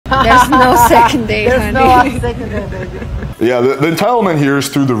There's no second date, There's honey. no second date, baby. Yeah, the entitlement here is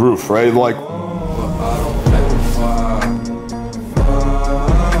through the roof, right? Like,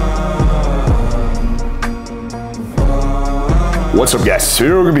 what's up, guys? Today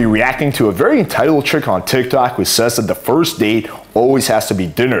we're going to be reacting to a very entitled chick on TikTok who says that the first date always has to be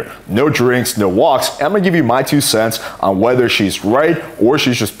dinner. No drinks, no walks. And I'm going to give you my 2 cents on whether she's right or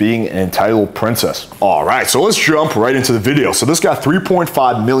she's just being an entitled princess. All right, so let's jump right into the video. So this got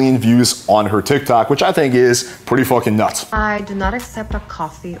 3.5 million views on her TikTok, which I think is pretty fucking nuts. I do not accept a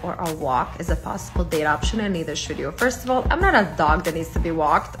coffee or a walk as a possible date option, and neither should you. First of all, I'm not a dog that needs to be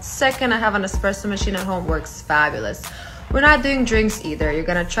walked. Second, I have an espresso machine at home, works fabulous. We're not doing drinks either. You're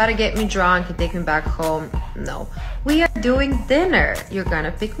gonna try to get me drunk and take me back home. No. We are doing dinner. You're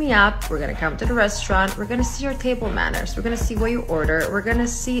gonna pick me up. We're gonna come to the restaurant. We're gonna see your table manners. We're gonna see what you order. We're gonna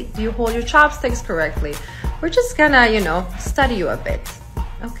see, do you hold your chopsticks correctly? We're just gonna, you know, study you a bit.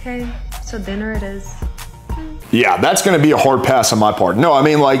 Okay, so dinner it is. Yeah, that's gonna be a hard pass on my part. No, I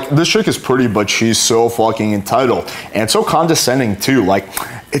mean, like, this chick is pretty, but she's so fucking entitled and so condescending too. Like,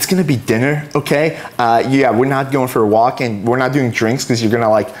 it's gonna be dinner, okay? Yeah, we're not going for a walk and we're not doing drinks because you're gonna,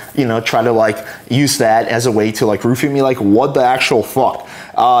 like, you know, try to, like, use that as a way to, like, roofie me. Like, what the actual fuck?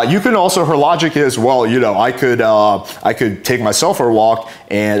 You can also, her logic is, well, you know, I could take myself for a walk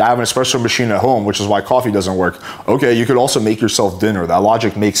and I have an espresso machine at home, which is why coffee doesn't work. Okay, you could also make yourself dinner. That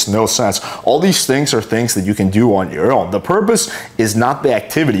logic makes no sense. All these things are things that you can do on your own. The purpose is not the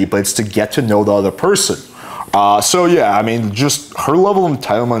activity, but it's to get to know the other person. So yeah, I mean, just her level of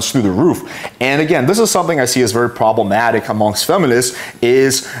entitlement is through the roof. And again, this is something I see as very problematic amongst feminists,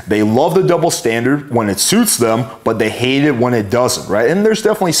 is they love the double standard when it suits them, but they hate it when it doesn't, right? And there's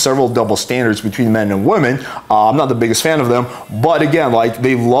definitely several double standards between men and women. I'm not the biggest fan of them, but again, like,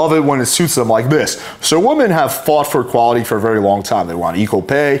 they love it when it suits them, like this. So women have fought for equality for a very long time. They want equal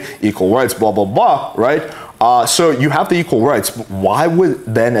pay, equal rights, blah, blah, blah, right? So you have the equal rights. Why would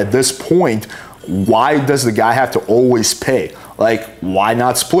then at this point, why does the guy have to always pay? Like, why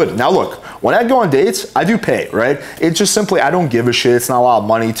not split it? Now look, when I go on dates, I do pay, right? It's just simply, I don't give a shit. It's not a lot of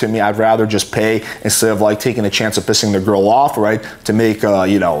money to me. I'd rather just pay instead of, like, taking a chance of pissing the girl off, right? To make a,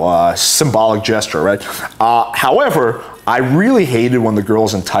 you know, a symbolic gesture, right? However, I really hated when the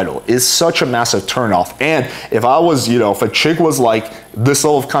girl's entitled. It's such a massive turnoff. And if I was, you know, if a chick was like this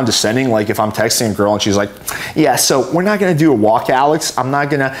level of condescending, like if I'm texting a girl and she's like, yeah, so we're not gonna do a walk, Alex. I'm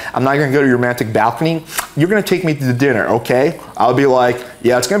not gonna go to your romantic balcony. You're gonna take me to the dinner, okay? I'll be like,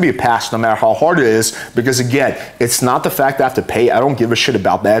 yeah, it's gonna be a pass no matter how hard it is, because again, it's not the fact that I have to pay. I don't give a shit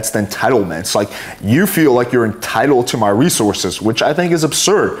about that. It's the entitlement. It's like, you feel like you're entitled to my resources, which I think is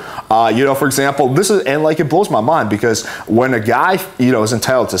absurd. You know, for example, this is, and like, it blows my mind because when a guy, you know, is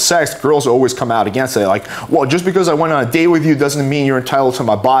entitled to sex, girls always come out against it, like, well, just because I went on a date with you doesn't mean you're entitled to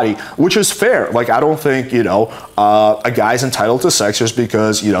my body, which is fair. Like, I don't think, you know, a guy's entitled to sex just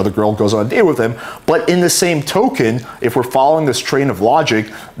because, you know, the girl goes on a date with him. But in the same token, if we're following this train of logic,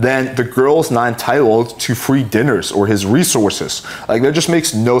 then the girl's not entitled to free dinners or his resources. Like, that just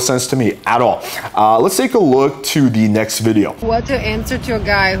makes no sense to me at all. Let's take a look to the next video. What to answer to a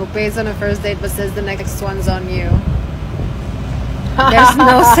guy who pays on a first date but says the next one's on you? There's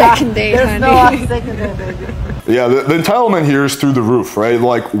no second date, There's honey. no second date, baby. Yeah, the entitlement here is through the roof, right?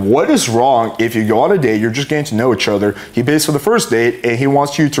 Like, what is wrong if you go on a date, you're just getting to know each other, he pays for the first date, and he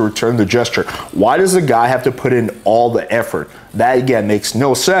wants you to return the gesture? Why does the guy have to put in all the effort? That, again, makes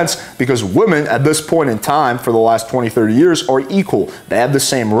no sense, because women at this point in time for the last 20, 30 years are equal. They have the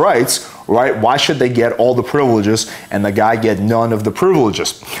same rights, right? Why should they get all the privileges and the guy get none of the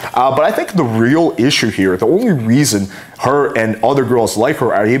privileges? But I think the real issue here, the only reason her and other girls like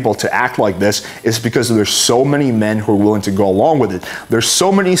her are able to act like this is because there's so many men who are willing to go along with it. There's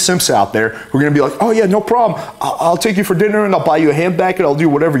so many simps out there who are gonna be like, oh yeah, no problem. I'll take you for dinner and I'll buy you a handbag and I'll do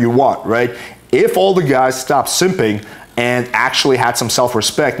whatever you want, right? If all the guys stop simping and actually had some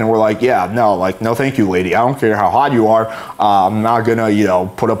self-respect and were like, yeah, no, like, no thank you, lady, I don't care how hot you are, I'm not gonna, you know,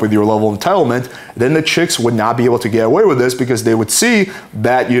 put up with your level of entitlement, then the chicks would not be able to get away with this, because they would see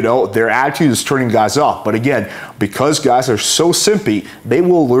that, you know, their attitude is turning guys off. But again, because guys are so simpy, they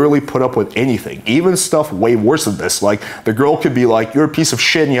will literally put up with anything, even stuff way worse than this. Like, the girl could be like, you're a piece of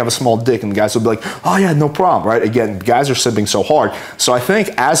shit and you have a small dick, and the guys will be like, oh yeah, no problem, right? Again, guys are simping so hard. So I think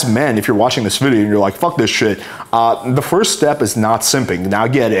as men, if you're watching this video and you're like, fuck this shit, the the first step is not simping. Now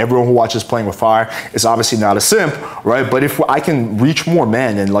again, everyone who watches Playing with Fire is obviously not a simp, right? But if I can reach more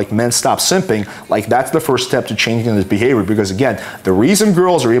men and like men stop simping, like that's the first step to changing this behavior. Because again, the reason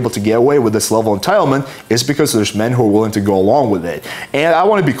girls are able to get away with this level of entitlement is because there's men who are willing to go along with it. And I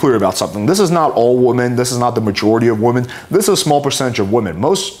want to be clear about something. This is not all women. This is not the majority of women. This is a small percentage of women.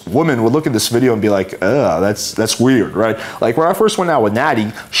 Most women would look at this video and be like, that's weird, right? Like when I first went out with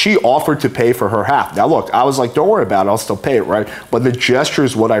Natty, she offered to pay for her half. Now look, I was like, don't worry about it, I'll still pay it, right? But the gesture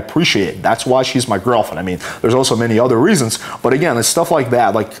is what I appreciate. That's why she's my girlfriend. I mean, there's also many other reasons, but again, it's stuff like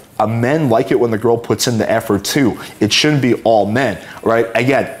that. Like men like it when the girl puts in the effort too. It shouldn't be all men, right?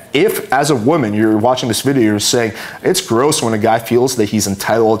 Again, if as a woman you're watching this video, you're saying it's gross when a guy feels that he's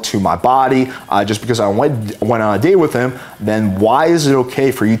entitled to my body just because I went on a date with him, then why is it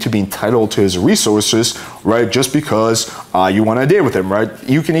okay for you to be entitled to his resources, right? Just because you went on a date with him, right?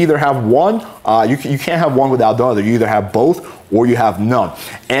 You can either have one, you can't have one without the other. You either have both or you have none.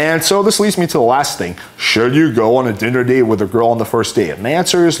 And so this leads me to the last thing. Should you go on a dinner date with a girl on the first date? And the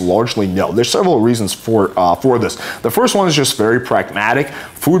answer is largely no. There's several reasons for this. The first one is just very pragmatic.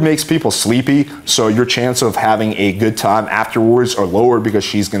 Food makes people sleepy, so your chance of having a good time afterwards are lower because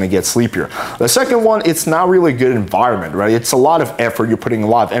she's gonna get sleepier. The second one, it's not really a good environment, right? It's a lot of effort, you're putting a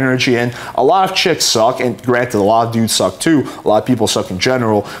lot of energy in. A lot of chicks suck, and granted, a lot of dudes suck too. A lot of people suck in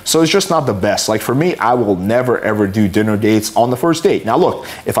general, so it's just not the best. Like for me, I will never ever do dinner dates on the first date. Now look,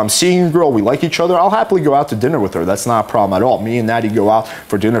 if I'm seeing a girl, we like each other, I'll happily go out to dinner with her. That's not a problem at all. Me and Natty go out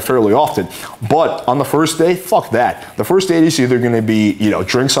for dinner fairly often. But on the first date, fuck that. The first date is either gonna be, you know,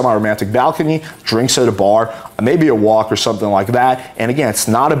 drinks on my romantic balcony, drinks at a bar, maybe a walk or something like that. And again, it's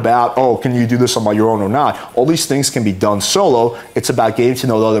not about, oh, can you do this on your own or not? All these things can be done solo. It's about getting to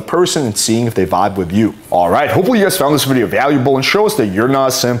know the other person and seeing if they vibe with you. All right, hopefully you guys found this video valuable and show us that you're not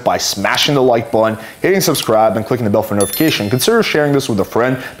a simp by smashing the like button, hitting subscribe, and clicking the bell for notification. Consider sharing this with a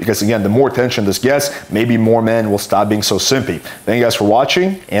friend because again, the more attention this gets, maybe more men will stop being so simpy. Thank you guys for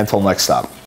watching, and until next time.